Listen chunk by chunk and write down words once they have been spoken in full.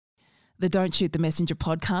The Don't Shoot the Messenger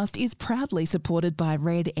podcast is proudly supported by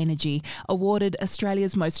Red Energy, awarded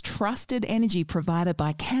Australia's most trusted energy provider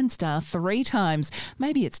by CanStar 3 times.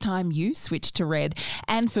 Maybe it's time you switch to Red.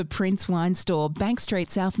 And for Prince Wine Store, Bank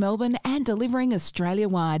Street, South Melbourne, and delivering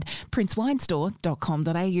Australia-wide.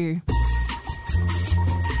 princewinestore.com.au.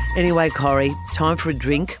 Anyway, Corrie, time for a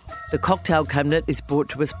drink. The cocktail cabinet is brought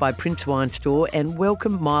to us by Prince Wine Store, and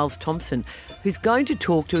welcome Miles Thompson, who's going to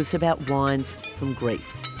talk to us about wines from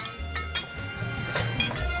Greece.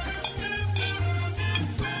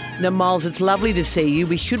 Now, Miles, it's lovely to see you.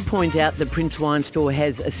 We should point out that Prince Wine Store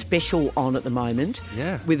has a special on at the moment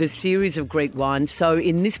with a series of Greek wines. So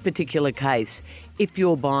in this particular case, if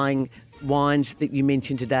you're buying wines that you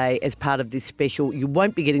mentioned today as part of this special, you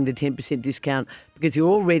won't be getting the 10% discount because you're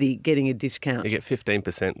already getting a discount. You get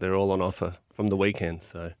 15%. They're all on offer from the weekend.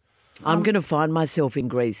 So I'm going to find myself in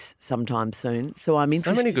Greece sometime soon, so I'm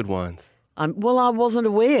interested. So many good wines. Well, I wasn't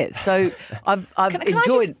aware. So I've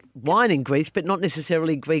enjoyed wine in Greece, but not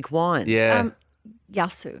necessarily Greek wine. Yeah.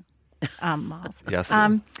 Yasu, Miles.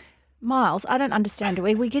 Yasu. Miles, I don't understand. Are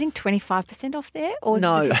we getting 25% off there? Or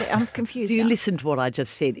No. I'm confused. Do you now. listen to what I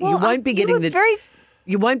just said? Well, you won't be getting you were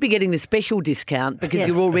You won't be getting the special discount because Yes.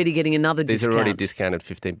 you're already getting another These discount. are already discounted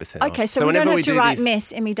 15% Okay, off. so we don't whenever have to do write these-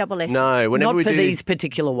 mess, M-E-S-S. No, whenever Not we for do these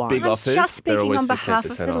particular wines. big offers, Just they're speaking always on behalf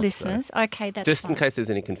of 15% the off, listeners. so. Okay, that's Just fine. in case there's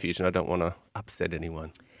any confusion, I don't want to upset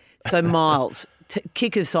anyone. So, Miles,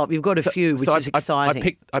 kick us off. You've got a few, which is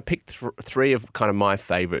exciting. I picked three of kind of my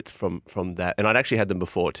favourites from that, and I'd actually had them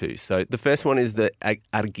before too. So the first one is the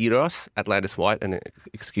Argyros Atlantis White, and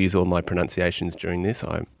excuse all my pronunciations during this.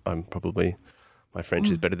 I'm probably, my French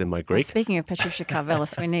is better than my Well, Greek. speaking of Patricia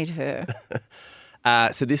Karvelis, we need her.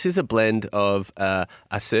 So this is a blend of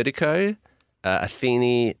Assyrtiko,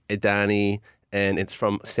 Athene, Edani, and it's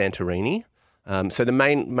from Santorini. So the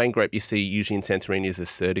main grape you see usually in Santorini is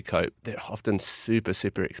Assyrtiko. They're often super,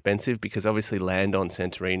 super expensive because obviously land on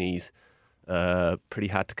Santorini's pretty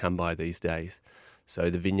hard to come by these days. So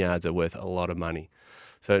the vineyards are worth a lot of money.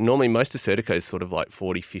 So normally most Assyrtiko is sort of like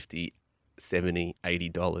 $40, $50, $70,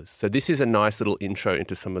 $80. So this is a nice little intro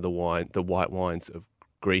into some of the white wines of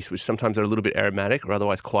Greece, which sometimes are a little bit aromatic or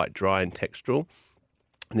otherwise quite dry and textural.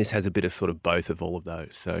 And this has a bit of sort of both of all of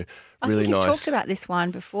those. So really I think nice. you've talked about this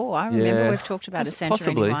wine before. I remember we've talked about a Santorini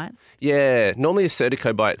Possibly. wine. Yeah, normally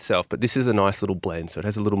Assyrtiko by itself, but this is a nice little blend. So it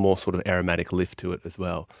has a little more sort of aromatic lift to it as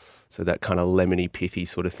well. So that kind of lemony, pithy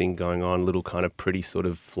sort of thing going on, little kind of pretty sort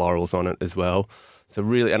of florals on it as well. So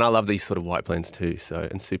really, and I love these sort of white blends too. So,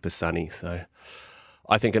 and super sunny. So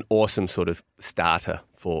I think an awesome sort of starter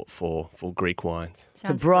for Greek wines.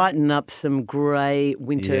 to brighten up some grey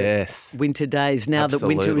winter days now that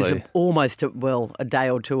winter is Absolutely. almost a day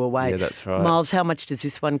or two away. Yeah, that's right. Miles, how much does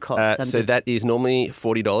this one cost? So that is normally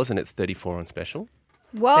 $40 and it's $34 on special.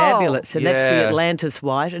 Whoa. Fabulous. And that's the Yeah. Atlantis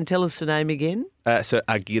White. And tell us the name again. So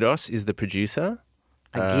Argyros is the producer.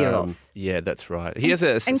 Argyros. Yeah, that's right. He has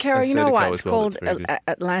a And Carol, you know Assyrtiko why as it's well called that's very good.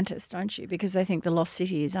 Atlantis, don't you? Because they think the lost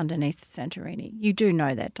city is underneath Santorini. You do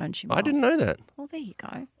know that, don't you, Miles? I didn't know that. Well, there you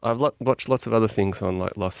go. I've watched lots of other things on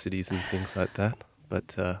like lost cities and things like that,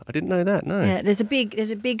 but I didn't know that. No. Yeah, there's a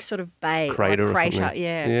big sort of bay Crater or or crater, something.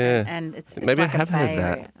 yeah, Yeah. and it's Maybe I like have a heard bay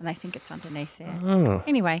that. area, and they think it's underneath there. Oh,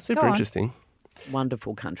 Anyway, super go on. interesting.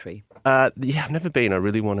 Wonderful country. Yeah, I've never been. I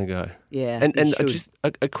really want to go. Yeah. And you should. just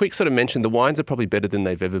a quick sort of mention: the wines are probably better than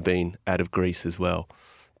they've ever been out of Greece as well.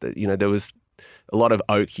 There was a lot of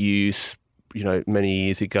oak use, many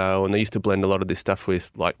years ago, and they used to blend a lot of this stuff with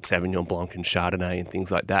like Sauvignon Blanc and Chardonnay and things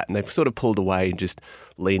like that. And they've sort of pulled away and just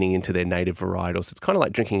leaning into their native varietals. It's kind of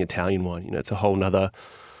like drinking Italian wine. It's a whole nother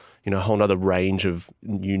range of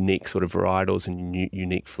unique sort of varietals and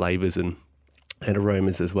unique flavors and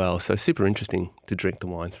aromas as well. So super interesting to drink the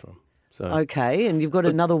wines from. So Okay, and you've got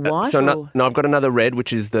another white? no, I've got another red,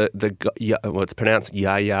 which is it's pronounced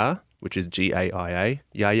Yaya, which is G-A-I-A,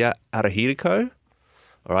 Yaya Arahiriko.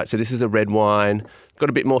 All right, so this is a red wine. Got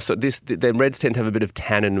a bit more. So the reds tend to have a bit of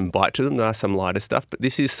tannin and bite to them. There are some lighter stuff, but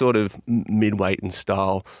this is sort of mid-weight in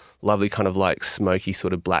style. Lovely kind of like smoky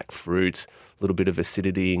sort of black fruits, a little bit of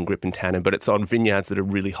acidity and grip and tannin, but it's on vineyards that are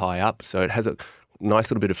really high up, so it has a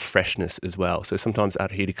nice little bit of freshness as well. So sometimes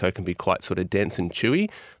Arahiriko can be quite sort of dense and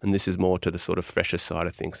chewy, and this is more to the sort of fresher side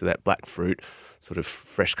of things. So that black fruit, sort of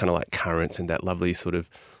fresh kind of like currants and that lovely sort of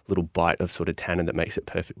little bite of sort of tannin that makes it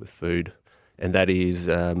perfect with food. And that is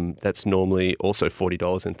that's normally also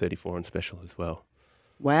 $40 and $34 on special as well.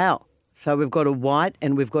 Wow. So we've got a white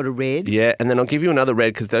and we've got a red. Yeah, and then I'll give you another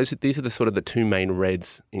red because these are the sort of the two main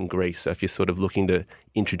reds in Greece. So if you're sort of looking to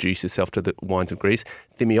introduce yourself to the wines of Greece,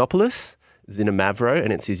 Thymiopoulos, Zinamavro,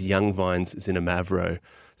 and it says Young Vines Zinamavro.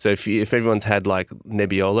 So if everyone's had like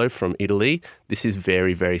Nebbiolo from Italy, this is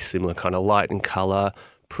very, very similar, kind of light in colour,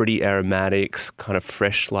 pretty aromatics, kind of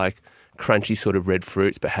fresh, like crunchy sort of red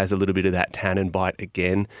fruits, but has a little bit of that tannin bite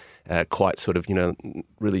again, quite sort of,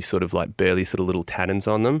 really sort of like burly sort of little tannins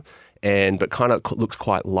on them. But kind of looks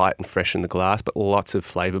quite light and fresh in the glass, but lots of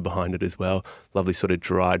flavour behind it as well. Lovely sort of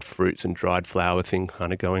dried fruits and dried flower thing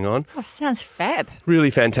kind of going on. Oh, sounds fab. Really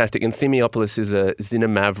fantastic. And Thymiopoulos is a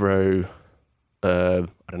Zinamavro, I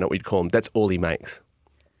don't know what you'd call him. That's all he makes.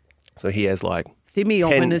 So he has like...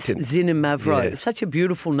 Thymiopoulos Zinamavro. Yeah. Such a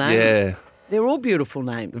beautiful name. Yeah. They're all beautiful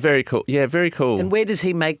names. Very cool. Yeah, very cool. And where's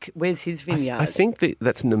his vineyard? I think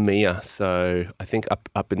that's Nemea. So I think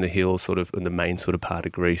up in the hills, sort of in the main sort of part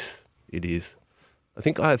of Greece, it is. I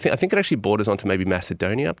think it actually borders onto maybe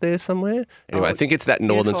Macedonia up there somewhere. Anyway, I think it's that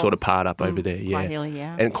northern sort of part up over there. Yeah, quite hilly,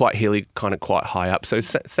 yeah. And quite hilly, kind of quite high up. So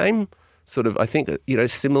same sort of, I think,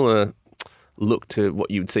 similar look to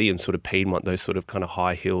what you'd see in sort of Piedmont, those sort of kind of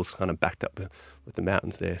high hills kind of backed up with the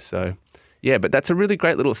mountains there. So, yeah, but that's a really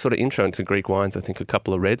great little sort of intro into Greek wines. I think a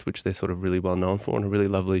couple of reds, which they're sort of really well known for, and a really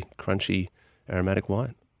lovely, crunchy, aromatic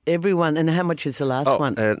wine. Everyone, and how much is the last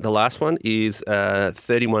one? The last one is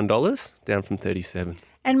 $31, down from $37.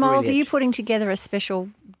 And Miles, Brilliant. are you putting together a special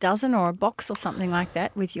dozen or a box or something like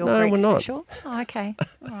that with your No, Greek we're not. special? Oh, okay.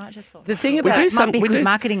 All right, just thought. The thing about might be a good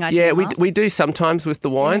marketing idea. Yeah, Miles. we do sometimes with the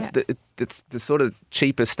wines. Yeah. It's the sort of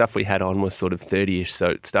cheapest stuff we had on was sort of 30-ish, so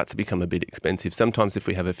it starts to become a bit expensive. Sometimes if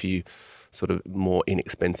we have a few sort of more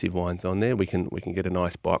inexpensive wines on there, we can get a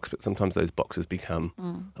nice box, but sometimes those boxes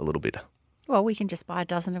become a little bit... Well, we can just buy a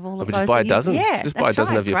dozen of all of We those. just buy a dozen? Yeah, Just buy a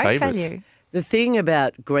dozen of your Great favourites. value. The thing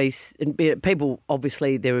about Greece, and people,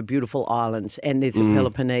 obviously, there are beautiful islands, and there's the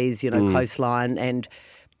Peloponnese, coastline,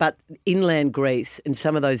 but inland Greece and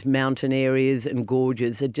some of those mountain areas and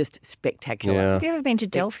gorges are just spectacular. Yeah. Have you ever been to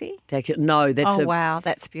Delphi? No, that's Wow,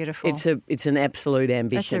 that's beautiful. it's an absolute That's a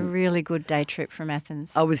ambition. really good day trip from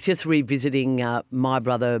Athens. I was just revisiting My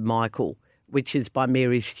Brother Michael, which is by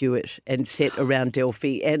Mary Stewart and set around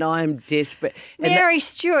Delphi, and I'm desperate. And Mary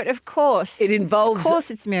Stewart, of course. It involves. Of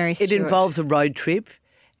course, it's Mary Stewart. It involves a road trip,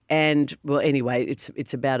 and anyway,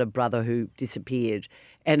 it's about a brother who disappeared,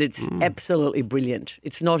 and it's absolutely brilliant.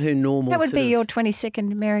 It's not her normal. That would sort be of- your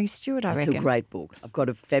 22nd Mary Stewart, I It's reckon. a great book. I've got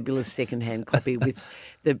a fabulous second-hand copy with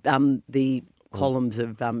the columns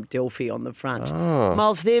of Delphi on the front. Oh.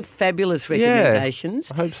 Miles, they're fabulous recommendations.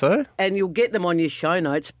 I hope so. And you'll get them on your show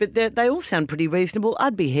notes, but they all sound pretty reasonable.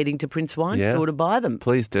 I'd be heading to Prince Wine Yeah. Store to buy them.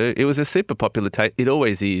 Please do. It was a super popular taste. It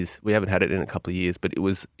always is. We haven't had it in a couple of years, but it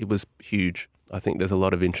was huge. I think there's a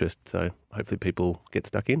lot of interest, so hopefully people get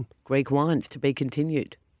stuck in. Greek wines to be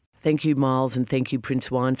continued. Thank you, Miles, and thank you,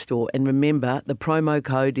 Prince Wine Store. And remember, the promo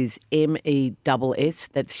code is MESS,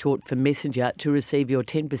 that's short for Messenger, to receive your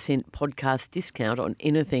 10% podcast discount on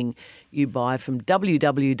anything you buy from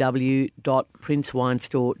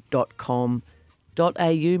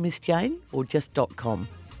www.princeWinestore.com.au, Miss Jane, or just .com?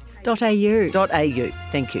 .au. .au,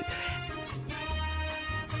 thank you.